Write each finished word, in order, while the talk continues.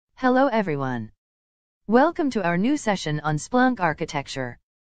Hello everyone. Welcome to our new session on Splunk architecture.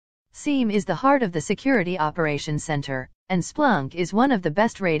 SIEM is the heart of the Security Operations Center, and Splunk is one of the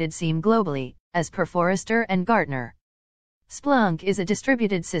best-rated SIEM globally, as per Forrester and Gartner. Splunk is a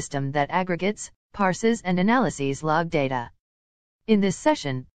distributed system that aggregates, parses and analyses log data. In this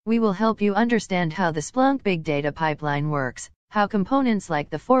session, we will help you understand how the Splunk big data pipeline works, how components like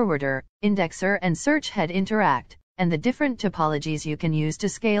the forwarder, indexer and search head interact, and the different topologies you can use to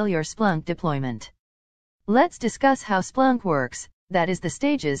scale your Splunk deployment. Let's discuss how Splunk works, that is the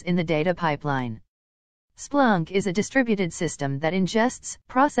stages in the data pipeline. Splunk is a distributed system that ingests,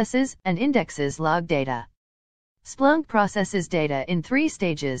 processes, and indexes log data. Splunk processes data in 3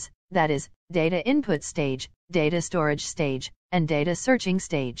 stages, that is, data input stage, data storage stage, and data searching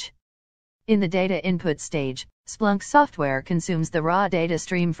stage. In the data input stage, Splunk software consumes the raw data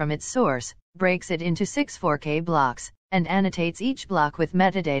stream from its source, breaks it into 6 4K blocks, and annotates each block with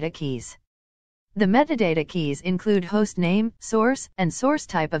metadata keys. The metadata keys include host name, source, and source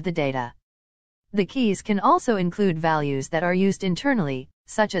type of the data. The keys can also include values that are used internally,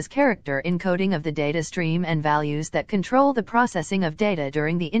 such as character encoding of the data stream and values that control the processing of data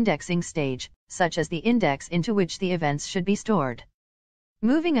during the indexing stage, such as the index into which the events should be stored.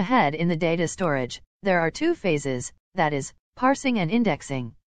 Moving ahead in the data storage, there are 2 phases, that is, parsing and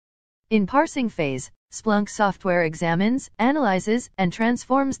indexing. In parsing phase, Splunk software examines, analyzes, and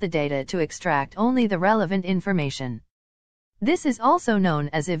transforms the data to extract only the relevant information. This is also known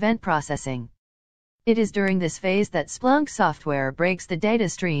as event processing. It is during this phase that Splunk software breaks the data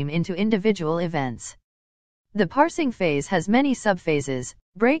stream into individual events. The parsing phase has many subphases,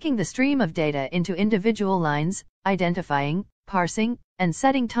 breaking the stream of data into individual lines, identifying, parsing, and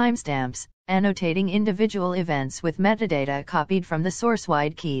setting timestamps, annotating individual events with metadata copied from the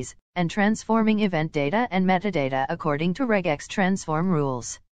source-wide keys, and transforming event data and metadata according to regex transform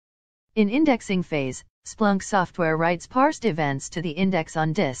rules. In indexing phase, Splunk software writes parsed events to the index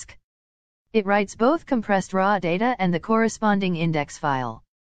on disk. It writes both compressed raw data and the corresponding index file.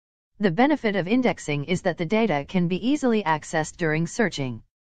 The benefit of indexing is that the data can be easily accessed during searching.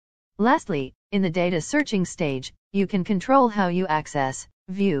 Lastly, in the data searching stage, you can control how you access,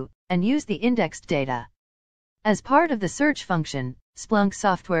 view, and use the indexed data. As part of the search function, Splunk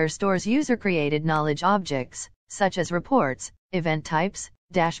software stores user-created knowledge objects, such as reports, event types,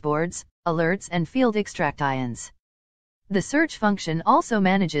 dashboards, alerts and field extractions. The search function also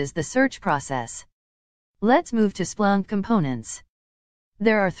manages the search process. Let's move to Splunk Components.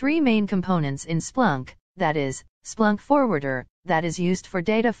 There are 3 main components in Splunk, that is, Splunk Forwarder, that is used for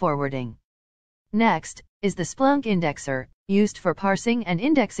data forwarding. Next, is the Splunk Indexer, used for parsing and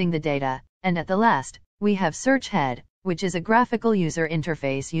indexing the data, and at the last, we have Search Head, which is a graphical user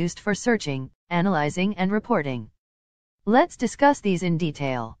interface used for searching, analyzing and reporting. Let's discuss these in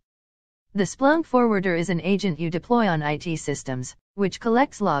detail. The Splunk Forwarder is an agent you deploy on IT systems, which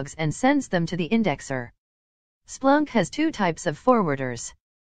collects logs and sends them to the indexer. Splunk has 2 types of forwarders.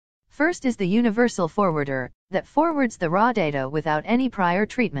 First is the Universal Forwarder, that forwards the raw data without any prior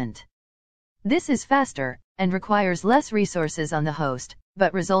treatment. This is faster, and requires less resources on the host,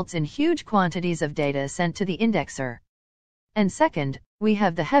 but results in huge quantities of data sent to the indexer. And second, we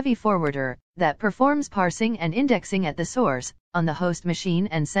have the Heavy Forwarder, that performs parsing and indexing at the source, on the host machine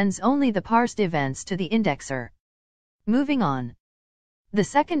and sends only the parsed events to the indexer. Moving on. The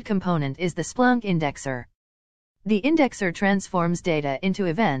second component is the Splunk Indexer. The indexer transforms data into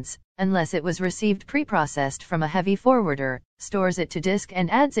events, unless it was received preprocessed from a heavy forwarder, stores it to disk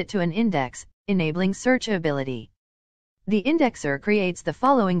and adds it to an index, enabling searchability. The indexer creates the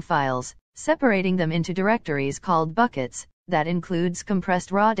following files, separating them into directories called buckets, that includes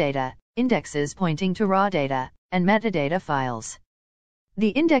compressed raw data, indexes pointing to raw data, and metadata files.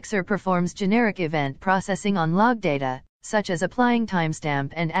 The indexer performs generic event processing on log data, such as applying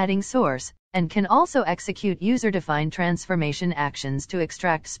timestamp and adding source, and can also execute user-defined transformation actions to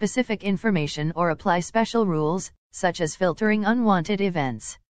extract specific information or apply special rules, such as filtering unwanted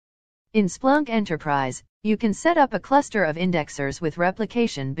events. In Splunk Enterprise, you can set up a cluster of indexers with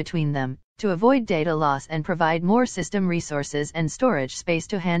replication between them, to avoid data loss and provide more system resources and storage space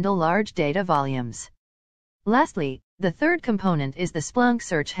to handle large data volumes. Lastly, the third component is the Splunk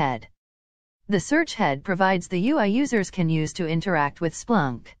Search Head. The Search Head provides the UI users can use to interact with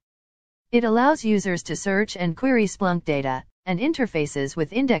Splunk. It allows users to search and query Splunk data, and interfaces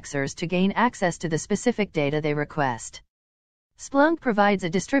with indexers to gain access to the specific data they request. Splunk provides a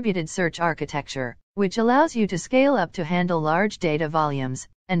distributed search architecture, which allows you to scale up to handle large data volumes,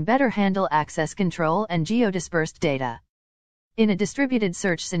 and better handle access control and geodispersed data. In a distributed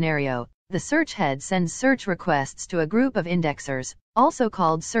search scenario, the search head sends search requests to a group of indexers, also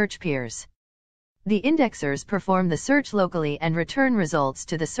called search peers. The indexers perform the search locally and return results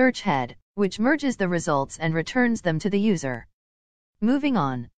to the search head, which merges the results and returns them to the user. Moving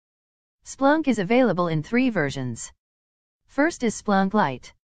on. Splunk is available in 3 versions. First is Splunk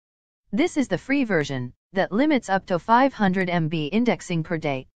Lite. This is the free version that limits up to 500 MB indexing per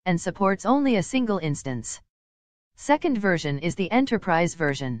day and supports only a single instance. Second version is the Enterprise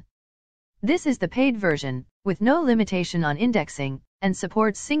version. This is the paid version, with no limitation on indexing, and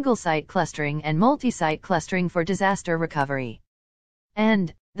supports single-site clustering and multi-site clustering for disaster recovery.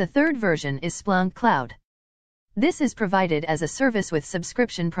 And the third version is Splunk Cloud. This is provided as a service with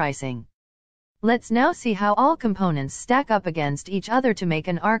subscription pricing. Let's now see how all components stack up against each other to make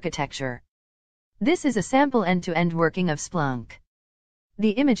an architecture. This is a sample end-to-end working of Splunk. The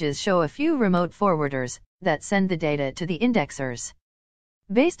images show a few remote forwarders that send the data to the indexers.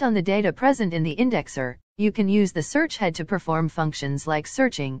 Based on the data present in the indexer, you can use the search head to perform functions like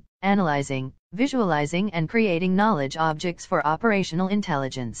searching, analyzing, visualizing, and creating knowledge objects for operational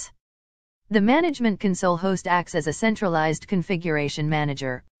intelligence. The management console host acts as a centralized configuration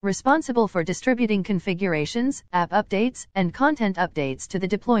manager, responsible for distributing configurations, app updates, and content updates to the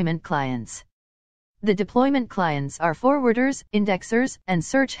deployment clients. The deployment clients are forwarders, indexers, and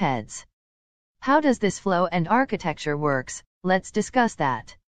search heads. How does this flow and architecture works? Let's discuss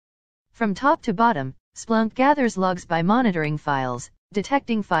that. From top to bottom, Splunk gathers logs by monitoring files,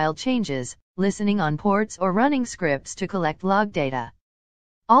 detecting file changes, listening on ports, or running scripts to collect log data.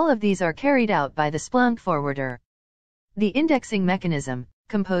 All of these are carried out by the Splunk forwarder. The indexing mechanism,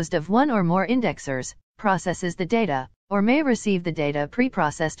 composed of one or more indexers, processes the data, or may receive the data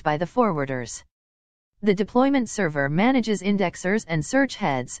pre-processed by the forwarders. The deployment server manages indexers and search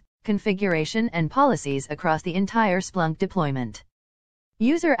heads, configuration and policies across the entire Splunk deployment.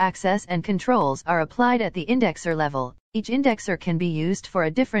 User access and controls are applied at the indexer level. Each indexer can be used for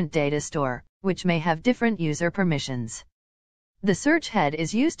a different data store, which may have different user permissions. The search head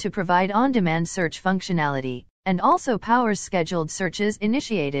is used to provide on-demand search functionality, and also powers scheduled searches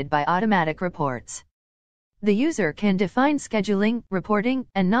initiated by automatic reports. The user can define scheduling, reporting,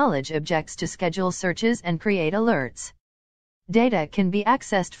 and knowledge objects to schedule searches and create alerts. Data can be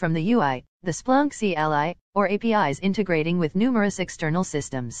accessed from the UI, the Splunk CLI, or APIs integrating with numerous external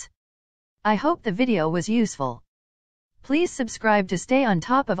systems. I hope the video was useful. Please subscribe to stay on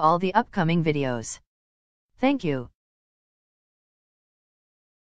top of all the upcoming videos. Thank you.